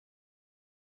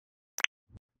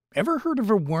Ever heard of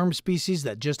a worm species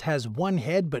that just has one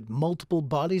head but multiple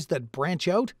bodies that branch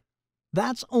out?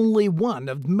 That's only one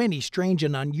of many strange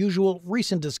and unusual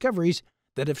recent discoveries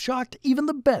that have shocked even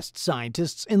the best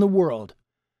scientists in the world.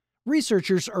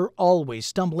 Researchers are always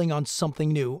stumbling on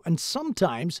something new, and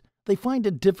sometimes they find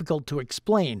it difficult to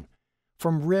explain.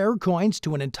 From rare coins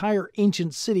to an entire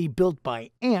ancient city built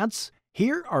by ants,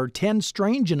 here are 10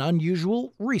 strange and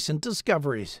unusual recent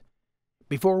discoveries.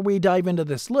 Before we dive into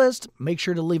this list, make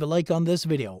sure to leave a like on this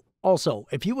video. Also,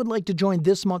 if you would like to join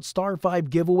this month's Star 5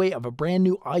 giveaway of a brand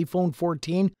new iPhone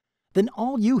 14, then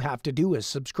all you have to do is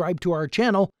subscribe to our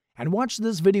channel and watch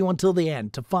this video until the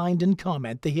end to find and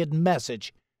comment the hidden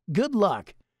message. Good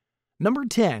luck! Number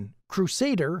 10.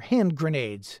 Crusader hand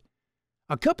grenades.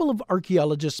 A couple of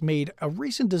archaeologists made a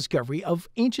recent discovery of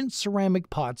ancient ceramic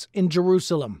pots in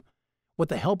Jerusalem. With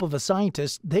the help of a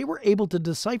scientist, they were able to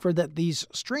decipher that these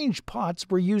strange pots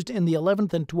were used in the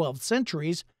 11th and 12th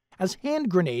centuries as hand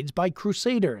grenades by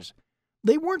Crusaders.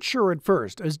 They weren't sure at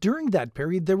first, as during that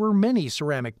period there were many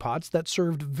ceramic pots that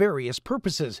served various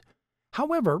purposes.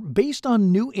 However, based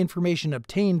on new information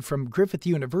obtained from Griffith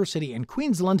University in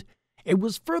Queensland, it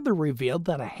was further revealed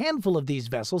that a handful of these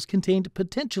vessels contained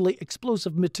potentially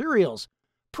explosive materials,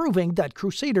 proving that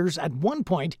Crusaders at one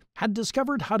point had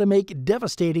discovered how to make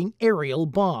devastating aerial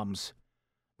bombs.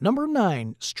 Number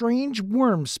 9. Strange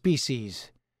worm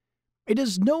species. It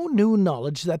is no new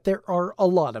knowledge that there are a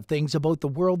lot of things about the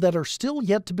world that are still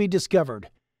yet to be discovered.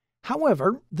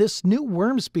 However, this new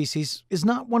worm species is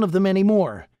not one of them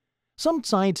anymore. Some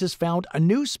scientists found a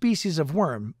new species of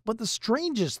worm, but the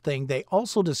strangest thing they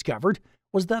also discovered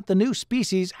was that the new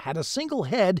species had a single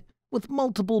head with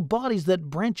multiple bodies that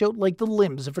branch out like the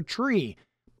limbs of a tree.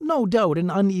 No doubt an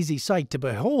uneasy sight to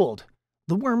behold.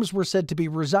 The worms were said to be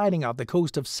residing off the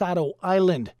coast of Sado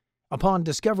Island. Upon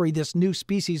discovery, this new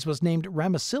species was named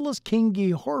Ramesillus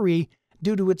kingihori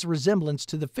due to its resemblance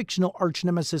to the fictional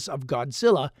arch-nemesis of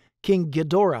Godzilla, King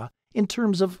Ghidorah, in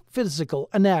terms of physical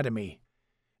anatomy.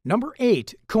 Number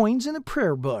 8. Coins in a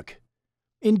prayer book.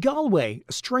 In Galway,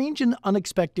 a strange and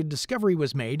unexpected discovery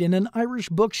was made in an Irish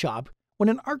bookshop when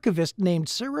an archivist named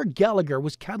Sarah Gallagher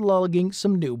was cataloging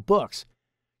some new books.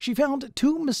 She found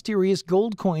 2 mysterious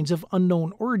gold coins of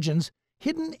unknown origins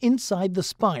hidden inside the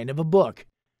spine of a book.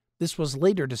 This was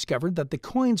later discovered that the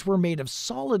coins were made of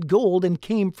solid gold and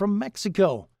came from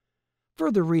Mexico.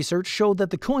 Further research showed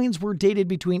that the coins were dated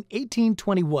between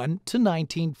 1821 to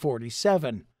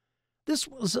 1947. This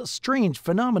was a strange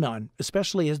phenomenon,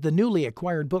 especially as the newly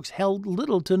acquired books held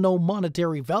little to no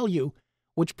monetary value,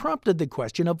 which prompted the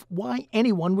question of why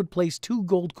anyone would place 2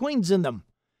 gold coins in them.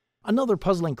 Another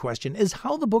puzzling question is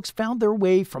how the books found their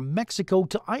way from Mexico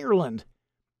to Ireland.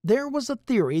 There was a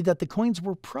theory that the coins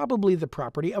were probably the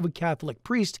property of a Catholic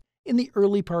priest in the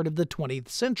early part of the 20th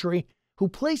century who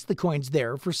placed the coins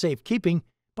there for safekeeping,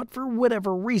 but for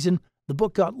whatever reason, the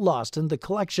book got lost in the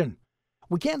collection.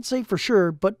 We can't say for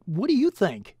sure, but what do you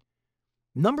think?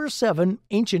 Number 7.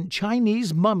 Ancient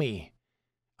Chinese mummy.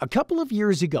 A couple of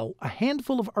years ago, a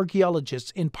handful of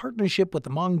archaeologists in partnership with the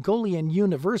Mongolian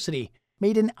University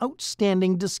made an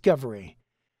outstanding discovery.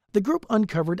 The group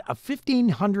uncovered a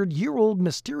 1,500-year-old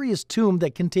mysterious tomb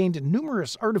that contained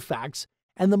numerous artifacts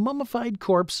and the mummified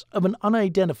corpse of an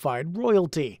unidentified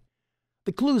royalty.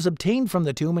 The clues obtained from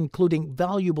the tomb, including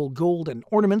valuable gold and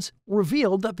ornaments,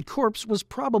 revealed that the corpse was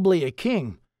probably a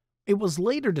king. It was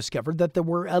later discovered that there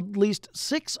were at least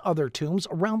 6 other tombs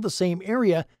around the same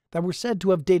area that were said to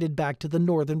have dated back to the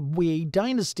Northern Wei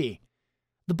dynasty.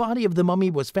 The body of the mummy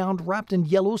was found wrapped in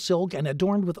yellow silk and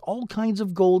adorned with all kinds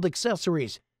of gold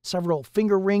accessories, several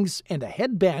finger rings, and a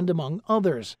headband, among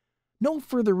others. No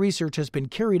further research has been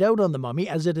carried out on the mummy,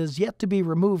 as it is yet to be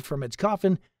removed from its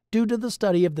coffin due to the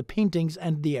study of the paintings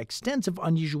and the extensive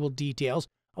unusual details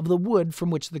of the wood from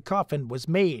which the coffin was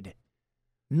made.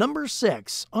 Number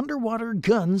 6. Underwater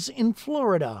guns in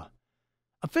Florida.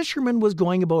 A fisherman was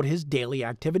going about his daily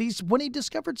activities when he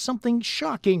discovered something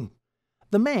shocking.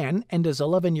 The man and his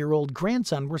 11-year-old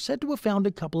grandson were said to have found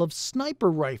a couple of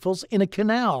sniper rifles in a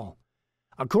canal.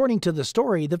 According to the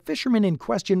story, the fisherman in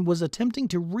question was attempting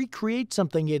to recreate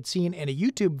something he had seen in a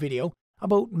YouTube video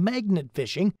about magnet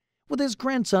fishing with his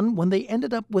grandson when they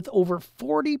ended up with over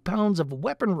 40 pounds of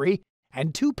weaponry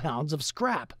and 2 pounds of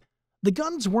scrap. The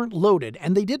guns weren't loaded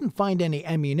and they didn't find any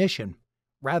ammunition.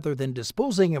 Rather than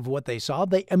disposing of what they saw,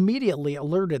 they immediately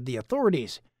alerted the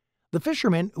authorities. The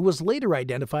fisherman, who was later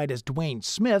identified as Dwayne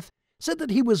Smith, said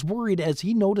that he was worried as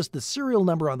he noticed the serial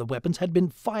number on the weapons had been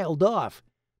filed off.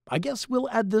 I guess we'll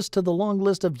add this to the long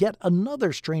list of yet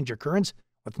another strange occurrence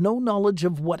with no knowledge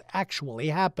of what actually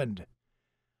happened.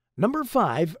 Number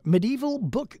 5. Medieval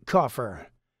book coffer.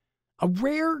 A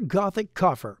rare Gothic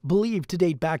coffer, believed to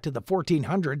date back to the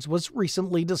 1400s, was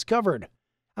recently discovered.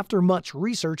 After much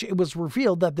research, it was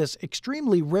revealed that this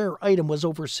extremely rare item was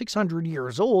over 600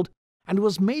 years old and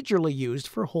was majorly used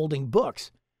for holding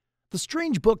books. The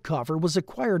strange book coffer was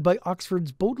acquired by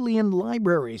Oxford's Bodleian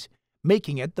Libraries,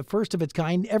 making it the first of its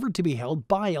kind ever to be held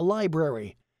by a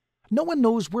library. No one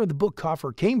knows where the book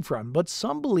coffer came from, but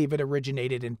some believe it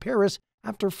originated in Paris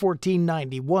after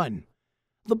 1491.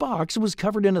 The box was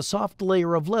covered in a soft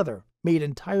layer of leather, made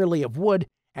entirely of wood,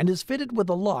 and is fitted with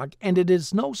a lock, and it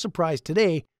is no surprise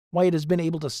today why it has been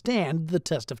able to stand the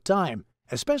test of time,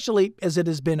 especially as it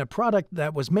has been a product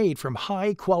that was made from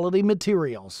high-quality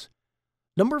materials.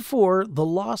 Number 4. The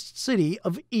Lost City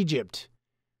of Egypt.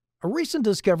 A recent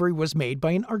discovery was made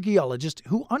by an archaeologist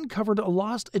who uncovered a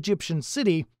lost Egyptian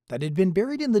city that had been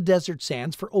buried in the desert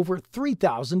sands for over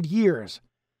 3,000 years.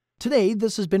 Today,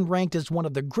 this has been ranked as one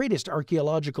of the greatest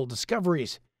archaeological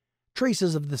discoveries.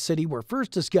 Traces of the city were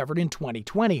first discovered in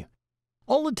 2020.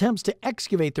 All attempts to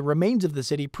excavate the remains of the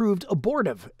city proved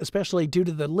abortive, especially due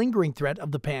to the lingering threat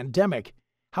of the pandemic.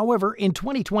 However, in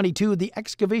 2022, the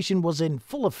excavation was in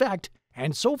full effect,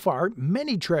 and so far,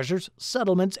 many treasures,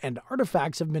 settlements, and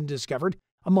artifacts have been discovered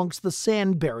amongst the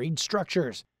sand-buried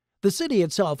structures. The city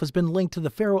itself has been linked to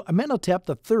the pharaoh Amenhotep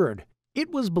III.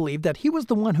 It was believed that he was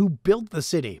the one who built the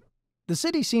city. The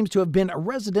city seems to have been a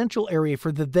residential area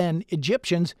for the then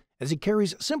Egyptians, as it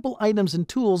carries simple items and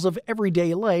tools of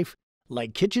everyday life,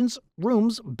 like kitchens,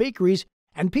 rooms, bakeries,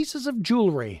 and pieces of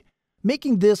jewelry,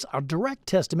 making this a direct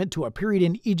testament to a period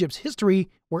in Egypt's history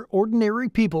where ordinary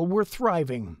people were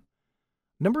thriving.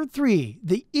 Number 3.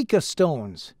 The Ica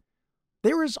Stones.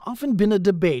 There has often been a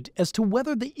debate as to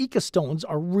whether the Ica Stones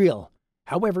are real.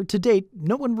 However, to date,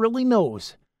 no one really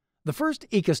knows. The first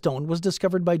Ica stone was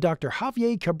discovered by Dr.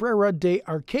 Javier Cabrera de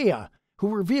Arquea, who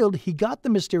revealed he got the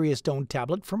mysterious stone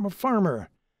tablet from a farmer.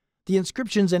 The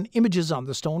inscriptions and images on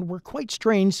the stone were quite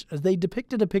strange, as they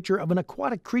depicted a picture of an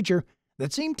aquatic creature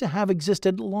that seemed to have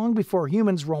existed long before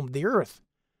humans roamed the earth.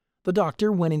 The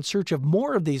doctor went in search of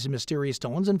more of these mysterious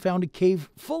stones and found a cave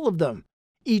full of them,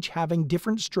 each having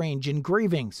different strange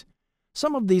engravings.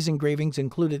 Some of these engravings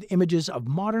included images of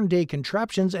modern-day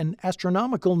contraptions and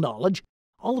astronomical knowledge,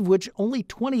 all of which only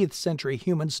 20th century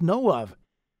humans know of.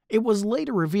 It was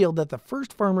later revealed that the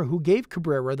first farmer who gave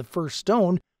Cabrera the first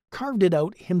stone carved it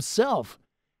out himself.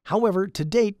 However, to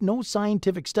date, no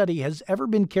scientific study has ever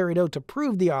been carried out to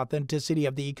prove the authenticity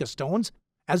of the Ica stones,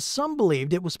 as some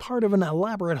believed it was part of an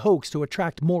elaborate hoax to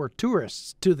attract more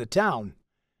tourists to the town.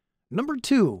 Number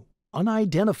 2.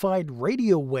 Unidentified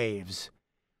radio waves.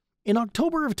 In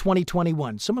October of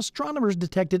 2021, some astronomers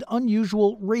detected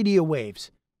unusual radio waves.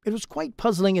 It was quite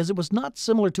puzzling, as it was not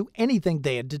similar to anything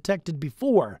they had detected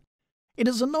before. It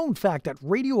is a known fact that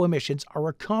radio emissions are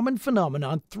a common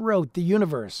phenomenon throughout the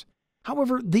universe.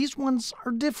 However, these ones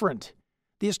are different.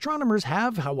 The astronomers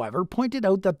have, however, pointed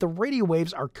out that the radio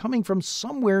waves are coming from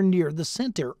somewhere near the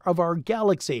center of our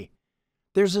galaxy.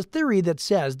 There's a theory that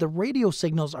says the radio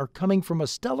signals are coming from a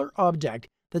stellar object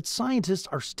that scientists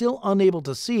are still unable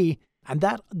to see, and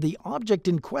that the object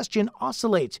in question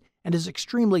oscillates and is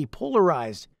extremely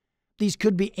polarized. These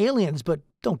could be aliens, but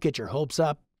don't get your hopes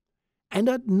up. And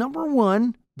at number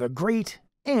 1, the Great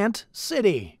Ant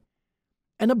City.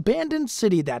 An abandoned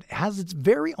city that has its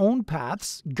very own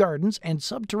paths, gardens, and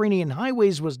subterranean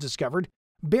highways was discovered,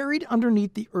 buried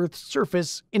underneath the Earth's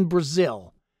surface in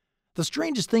Brazil. The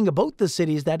strangest thing about the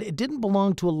city is that it didn't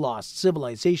belong to a lost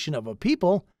civilization of a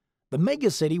people. The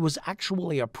megacity was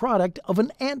actually a product of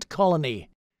an ant colony.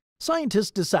 Scientists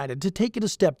decided to take it a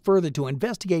step further to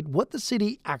investigate what the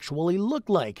city actually looked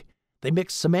like. They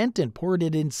mixed cement and poured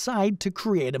it inside to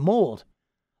create a mold.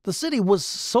 The city was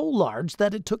so large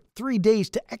that it took 3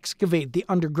 days to excavate the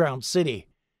underground city.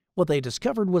 What they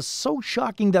discovered was so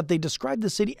shocking that they described the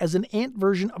city as an ant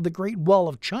version of the Great Wall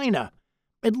of China.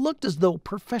 It looked as though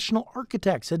professional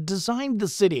architects had designed the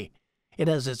city. It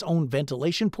has its own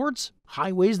ventilation ports,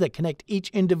 highways that connect each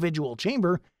individual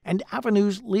chamber, and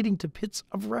avenues leading to pits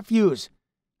of refuse.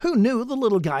 Who knew the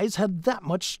little guys had that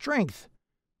much strength?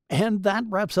 And that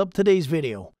wraps up today's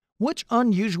video. Which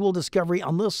unusual discovery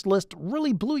on this list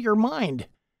really blew your mind?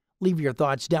 Leave your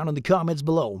thoughts down in the comments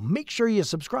below. Make sure you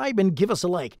subscribe and give us a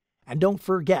like. And don't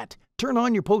forget, turn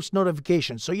on your post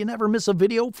notifications so you never miss a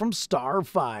video from Star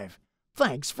 5.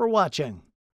 Thanks for watching.